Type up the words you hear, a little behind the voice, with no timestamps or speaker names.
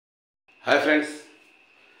Hi friends,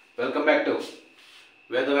 welcome back to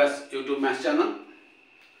Vedavas YouTube Maths channel.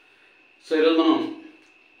 So ఈరోజు మనం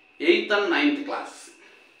 8th and 9th class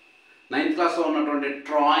 9th class లో ఉన్నటువంటి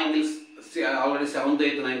triangles already 7th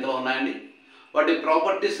 8th 9th లో ఉన్నాయండి. వాటి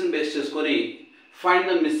ప్రాపర్టీస్ని బేస్ చేసుకొని find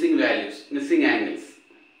the missing angles.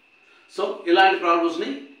 So ఇలాంటి ప్రాబ్లమ్స్ని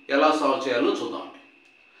ఎలా సాల్వ్ చేయాలో చూద్దామండి.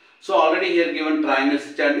 So already here given triangles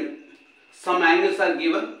ఇచ్చాండి. Some angles are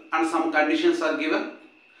given and some conditions are given.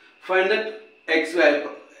 Find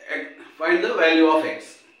the value of x,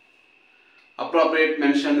 appropriate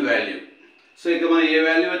mentioned value. So if we have a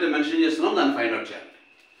value at the mention then find out channel.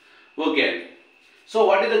 Okay. So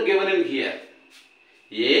what is the given in here?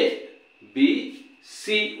 A, B, C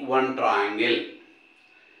one triangle.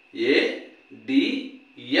 A, D,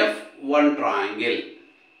 F one triangle.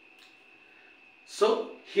 So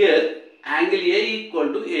here angle A equal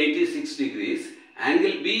to 86 degrees,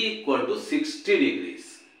 angle B equal to 60 degrees.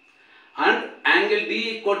 And angle D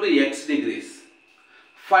equal to x degrees.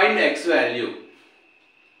 Find x value.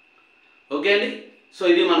 Okay, so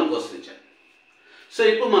this is our question. So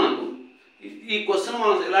now this question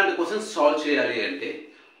we questions solve cheyali ante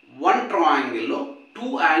one triangle lo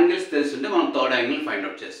two angles telusunte మనం third angle find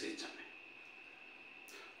out చేసేయచ్చు.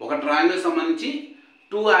 ఒక triangle సంబంధించి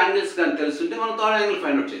two angles kan telusunte మనం third angle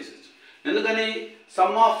find out చేసేయచ్చు. ఎందుకని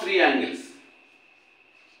sum of three angles.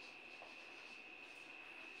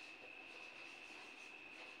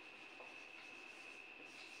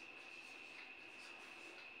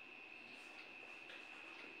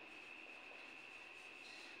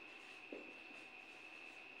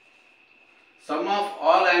 Sum of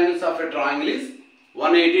all angles of a triangle is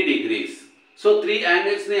 180 degrees. So three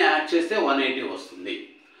angles ni add cheste 180 vastundi.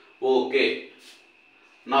 Okay.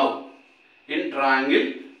 Now in triangle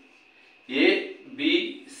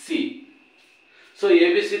ABC. So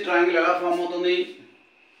ABC triangle ela form avutundi.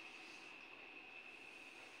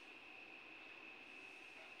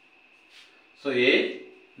 So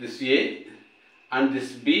this A and this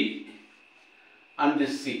B and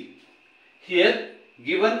this C. Here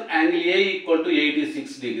given angle A equal to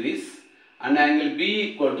 86 degrees and angle B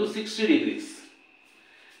equal to 60 degrees.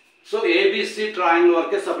 So ABC triangle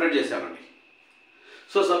work separate చేసామండి.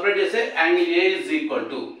 So separate చేసే angle A is equal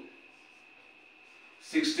to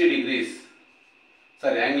 60 degrees.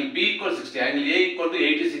 Sorry, angle B equal to 60, angle A equal to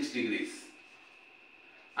 86 degrees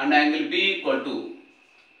and angle B equal to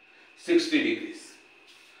 60 degrees.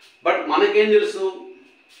 But మనకేం తెలుసు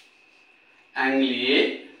angle A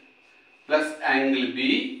plus angle B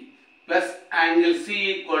plus angle C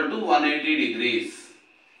equal to 180 degrees.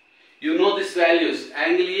 You know these values.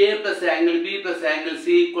 Angle A plus angle B plus angle C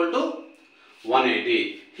equal to 180.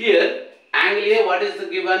 Here angle A, what is the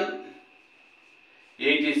given?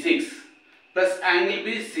 86 plus angle B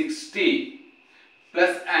 60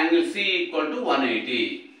 plus angle C equal to 180.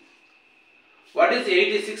 What is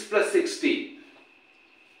 86 plus 60?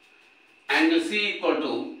 Angle C equal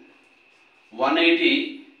to 180.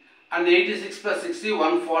 And 86 plus 60,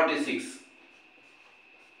 146.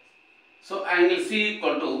 So angle C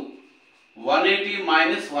equal to 180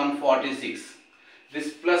 minus 146. This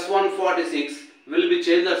plus 146 will be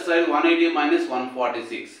changed that side, 180 minus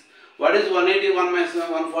 146. What is 181 minus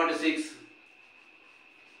 146?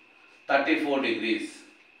 34 degrees.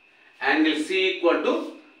 Angle C equal to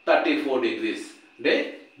 34 degrees.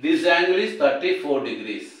 This angle is 34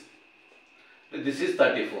 degrees. This is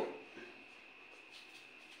 34.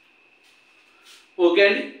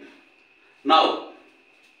 Okay, now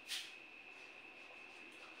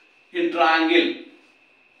in triangle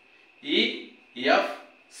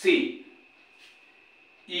EFC,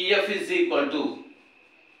 EF is equal to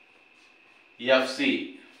FC.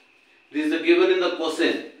 This is given in the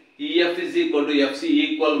question. EF is equal to FC,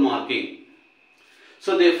 equal marking. So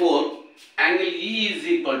therefore angle E is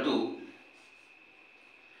equal to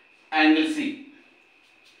angle C.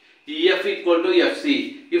 EF equal to FC.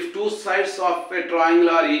 If two sides of a triangle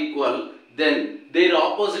are equal, then their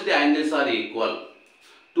opposite angles are equal.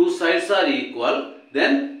 Two sides are equal,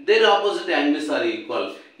 then their opposite angles are equal.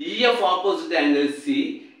 EF opposite angle is C,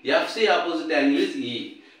 FC opposite angle is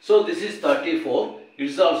E. So this is 34, it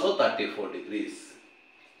is also 34 degrees.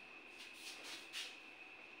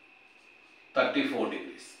 34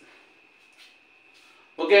 degrees.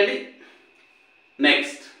 Okay,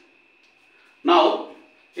 next. Now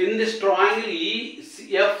in this triangle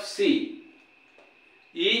EFC,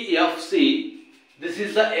 this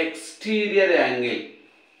is the exterior angle.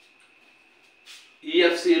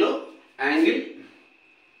 EFC lo angle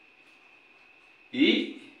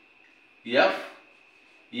EFA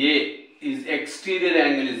is exterior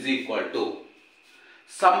angle is equal to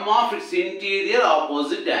sum of its interior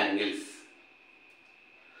opposite angles.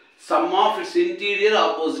 sum of its interior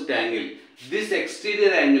opposite angle. This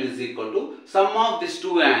exterior angle is equal to sum of these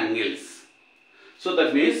two angles. So that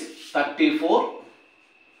means 34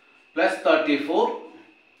 plus 34,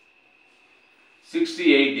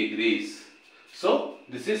 68 degrees. So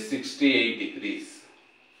this is 68 degrees.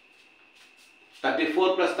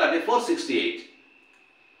 34 plus 34, 68.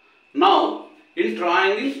 Now in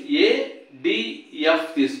triangle ADF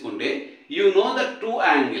తీసుకుంటే, you know the two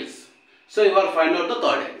angles. So you are find out the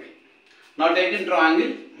third angle. Now take in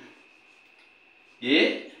triangle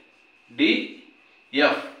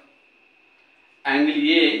ADF. Angle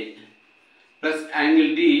A plus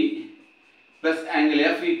angle D plus angle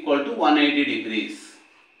F equal to 180 degrees.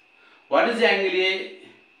 What is angle A?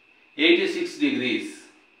 86 degrees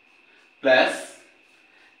plus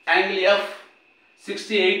angle F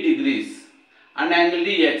 68 degrees and angle D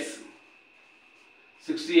X.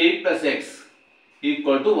 68 plus X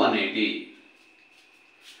equal to 180.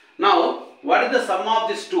 Now what is the sum of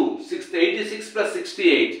these two? 86 plus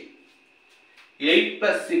 68. 8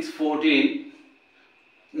 plus 6 14.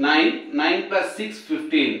 9 plus 6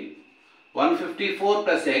 15. 154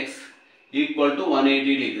 plus X equal to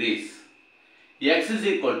 180 degrees. X is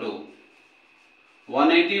equal to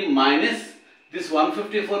 180 minus this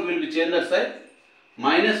 154 will be changed that side,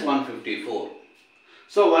 minus 154.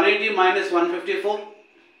 So 180 minus 154,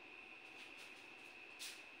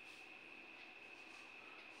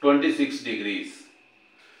 26 degrees.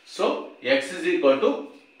 So X is equal to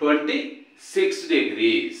 26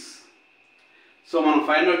 degrees. So మనం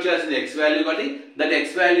find out చేయాల్సింది X value కాబట్టి, that X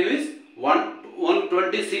value is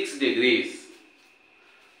 126 degrees.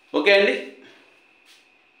 Okay అండి.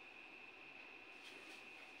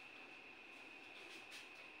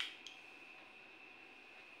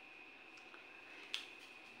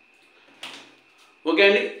 Okay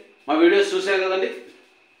అండి, మా videos చూసారు కదండి.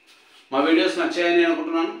 మా videos నచ్చాయని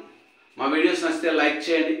అనుకుంటున్నాను. మా వీడియోస్ నచ్చితే లైక్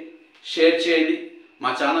చేయండి, షేర్ చేయండి. మా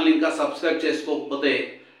ఛానల్ ఇంకా సబ్స్క్రైబ్ చేసుకోకపోతే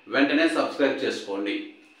వెంటనే సబ్స్క్రైబ్ చేసుకోండి.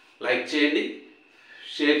 లైక్ చేయండి,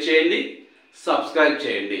 షేర్ చేయండి, సబ్స్క్రైబ్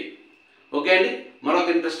చేయండి. ఓకే అండి, మరొక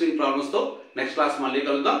ఇంట్రెస్టింగ్ ప్రాబ్లమ్స్తో నెక్స్ట్ క్లాస్ మళ్ళీ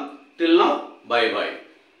కలుద్దాం. Till now, by by.